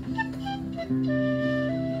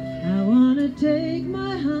 I want to take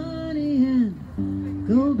my honey and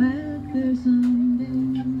go back there someday.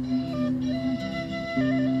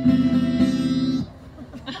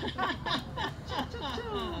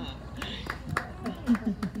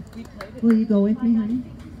 Will you go with me, honey?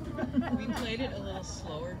 We played it a little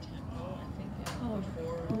slower tempo, I think,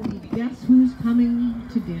 before. Guess Who's Coming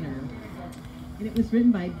to Dinner? And it was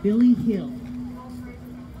written by Billy Hill.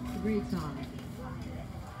 It's a great song.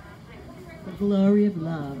 The Glory of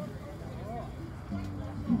Love.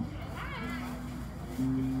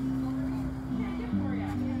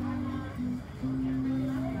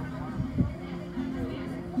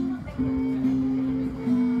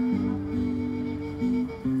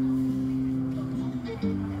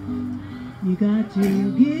 You got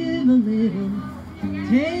to give a little,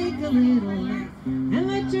 take a little, and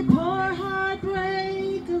let your poor heart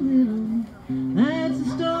break a little. That's the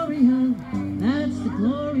story of, that's the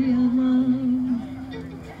glory of love.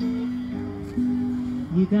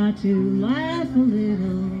 You got to laugh a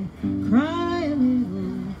little, cry a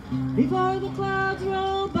little, before the clouds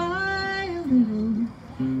roll by a little.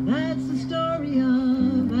 That's the story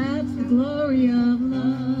of, that's the glory of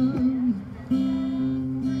love.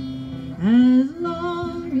 As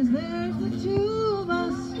long as there's the two of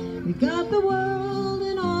us, we got the world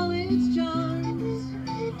and all its charms.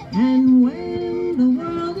 And when the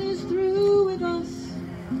world is through with us,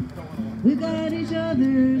 we got each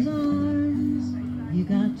other's arms. You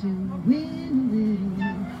got to win a little,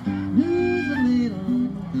 lose a little,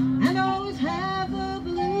 and always have the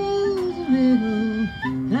blues a little.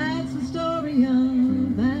 That's the story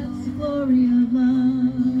of, that's the glory of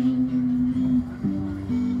love.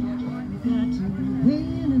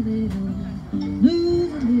 Win a little,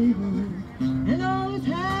 lose a little, and always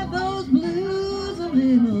have those blues a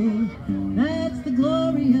little. That's the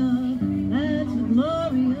glory of, that's the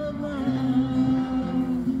glory of love.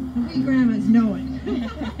 We grandmas know it.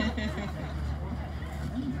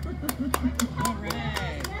 All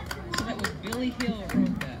right. So that was Billy Hill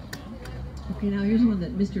wrote that. Okay, now here's one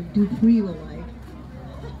that Mr. Dupuis will like.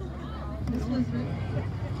 This was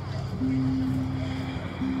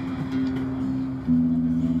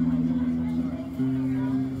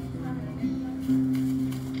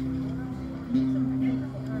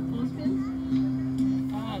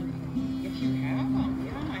If you have them,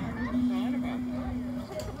 yeah, I hadn't even thought about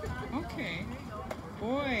that. Okay.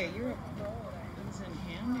 Boy, you're it's in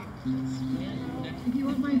handy. If you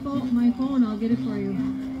want my phone, I'll get it for you.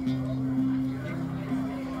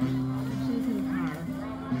 Actually, it's in the car.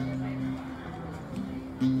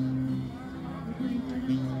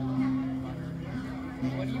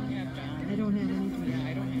 What do you have down? I don't have anything. Yeah,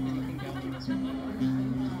 I don't have anything down in this one.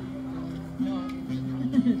 No.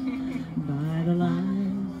 By the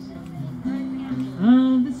light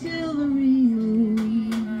of the silvery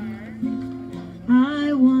moon,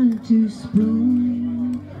 I want to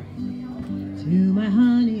spoon to my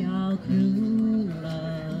honey I'll croon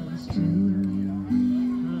love's tune.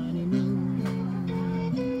 Honeymoon,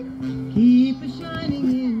 keep a shining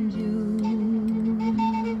in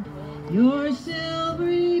June. Your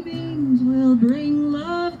silvery beams will bring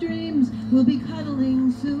love dreams. We'll be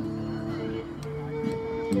cuddling soon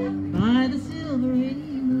by the silvery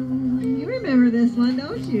moon. You remember this one,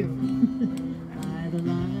 don't you? By the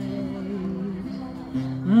light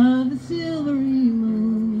of the silvery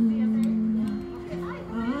moon,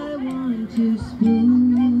 I want to spoon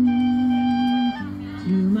to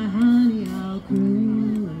my honey I'll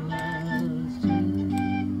croon love's tune.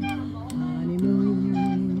 Honeymoon,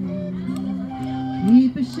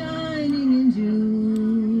 keep a shining in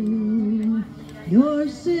June. Your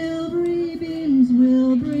silvery beams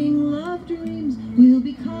will bring love dreams. We'll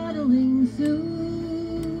be cuddling soon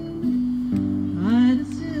by the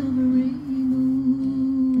silvery moon.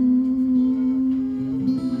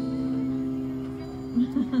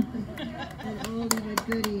 An oldie but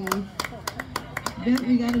goodie. Bet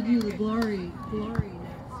we got to do the glory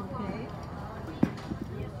next, okay?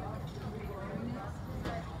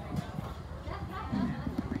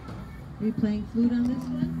 Are you playing flute on this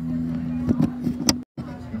one?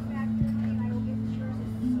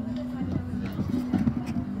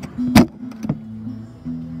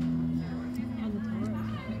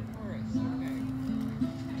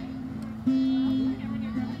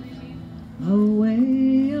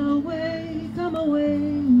 Away, away, come away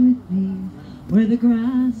with me, where the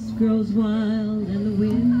grass grows wild and the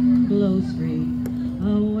wind blows free.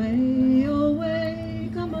 Away, away,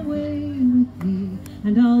 come away with me,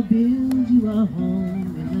 and I'll build you a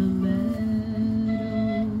home in the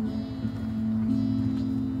meadow.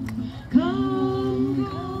 Come,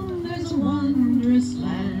 come, there's a wondrous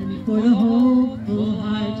land for the hopeful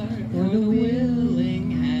heart, for the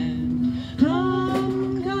willing hand. Come,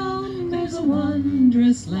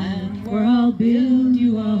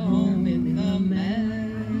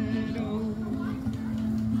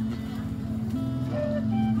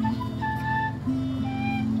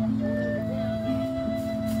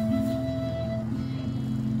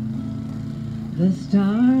 The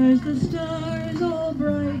stars, all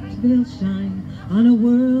bright they'll shine on a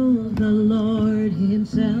world the Lord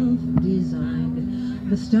himself designed.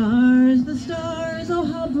 The stars, oh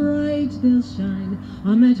how bright they'll shine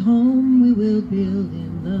on that home we will build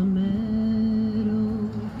in the meadow.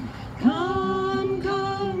 Come,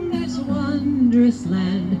 come, there's a wondrous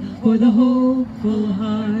land for the hopeful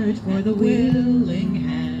heart, for the willing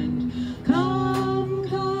hand. Come,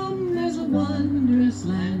 come, there's a wondrous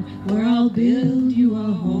land where I'll build you a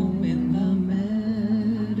home in the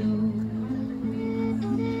meadow.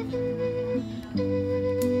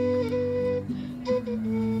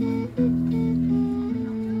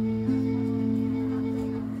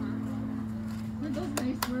 Aren't those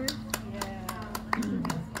nice words?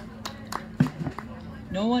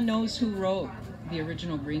 No one knows who wrote the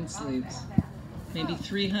original Greensleeves. Maybe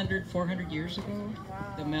 300, 400 years ago.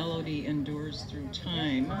 The melody endures through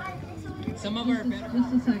time. Some of our better...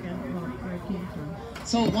 Just a second, where it came from.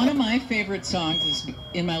 So one of my favorite songs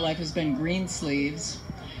in my life has been Greensleeves.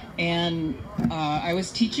 And I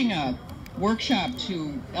was teaching a workshop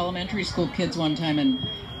to elementary school kids one time, and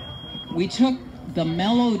we took the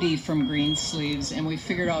melody from Greensleeves and we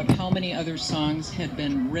figured out how many other songs had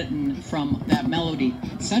been written from that melody,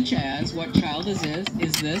 such as What Child Is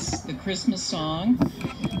This, the Christmas song,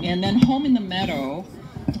 and then Home in the Meadow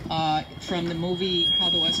from the movie How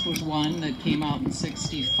the West Was Won that came out in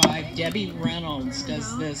 '65. Debbie Reynolds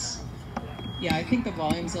does this. Yeah, I think the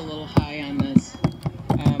volume's a little high on this.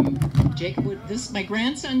 Jacob, my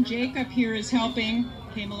grandson Jacob here is helping,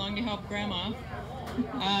 came along to help Grandma.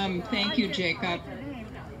 Thank you, Jacob.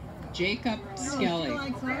 Jacob Skelly.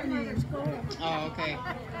 Oh, okay.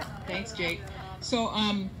 Thanks, Jake. So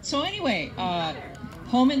anyway,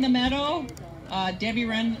 Home in the Meadow. Debbie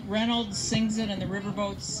Reynolds sings it in the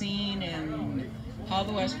riverboat scene in How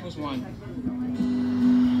the West Was Won.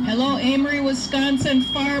 Hello, Amory, Wisconsin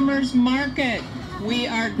Farmers Market. We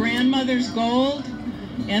are Grandmother's Gold,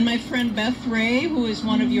 and my friend Beth Ray, who is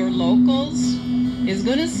one of your locals, is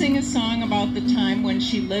going to sing a song about the time when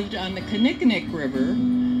she lived on the Kinnickinnick River,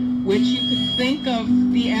 which you could think of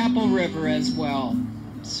the Apple River as well.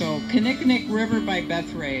 So, Kinnickinnick River by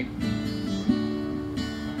Beth Ray.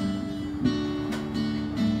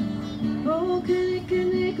 Oh,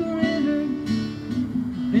 Kinnickinnick River,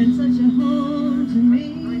 been such a home to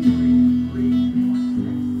me,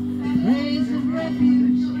 a place of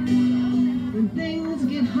refuge when things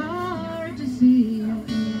get hard to see.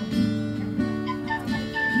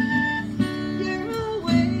 You're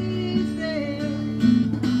always there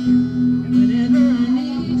whenever I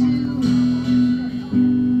need you,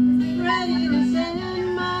 ready to send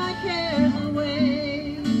my cares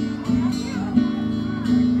away.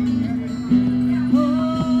 Oh,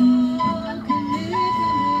 Kinnickinnick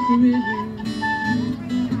River,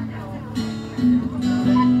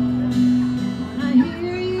 I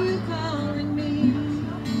hear you calling me.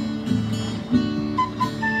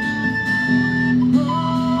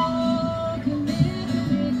 Oh,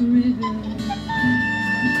 Kinnickinnick River,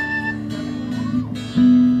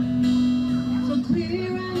 so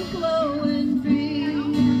clear and flowing free.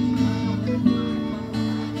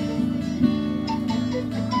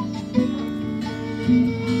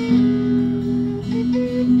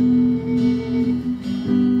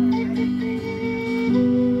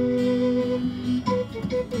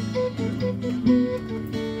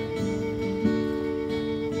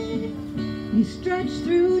 You stretch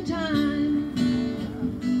through time,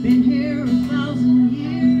 been here 1,000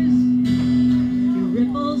 years. Your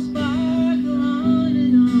ripples sparkle on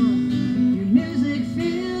and on. Your music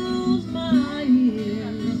fills my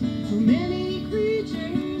ears. So many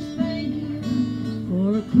creatures thank you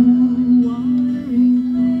for a cool watering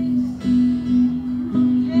place.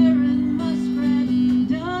 Heron, muskrat,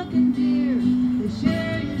 duck, and deer, they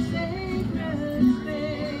share your sacred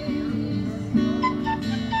space.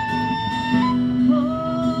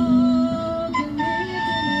 Oh,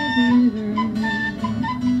 Kinnickinnick River,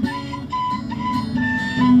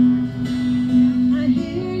 I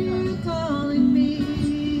hear you calling me.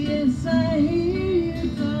 Yes, I hear you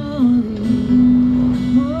calling.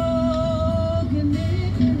 Oh,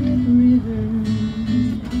 Kinnickinnick River,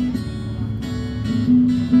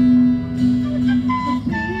 so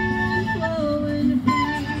clear and flowing free.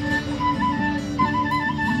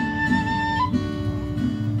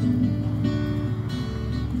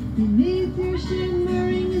 Beneath your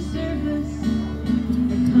shimmering surface,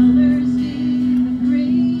 the colors deep and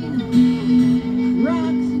green,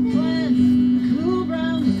 rocks and plants, the cool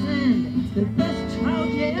brown sand, the best trout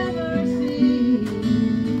you ever see.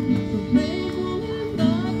 So playful in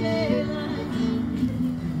the daylight,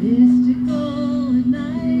 mystical at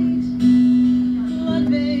night,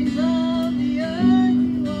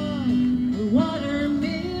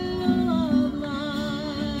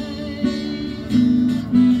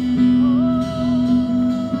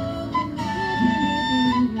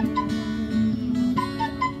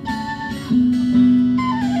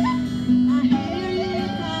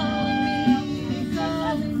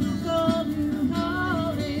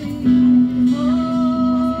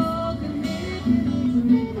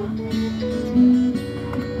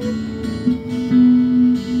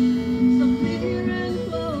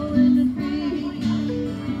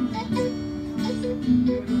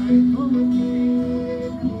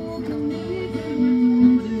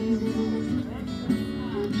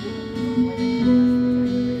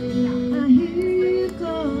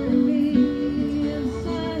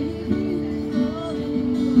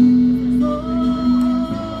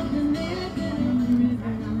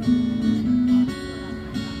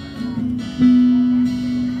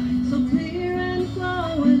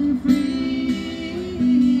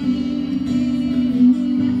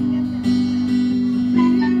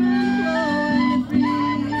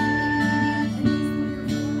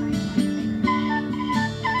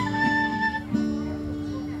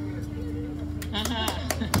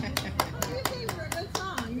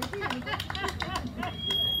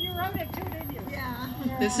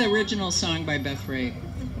 the original song by Beth Ray.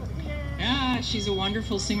 Yeah, she's a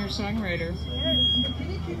wonderful singer-songwriter.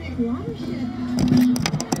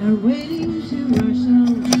 Are waiting to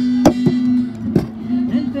rush on.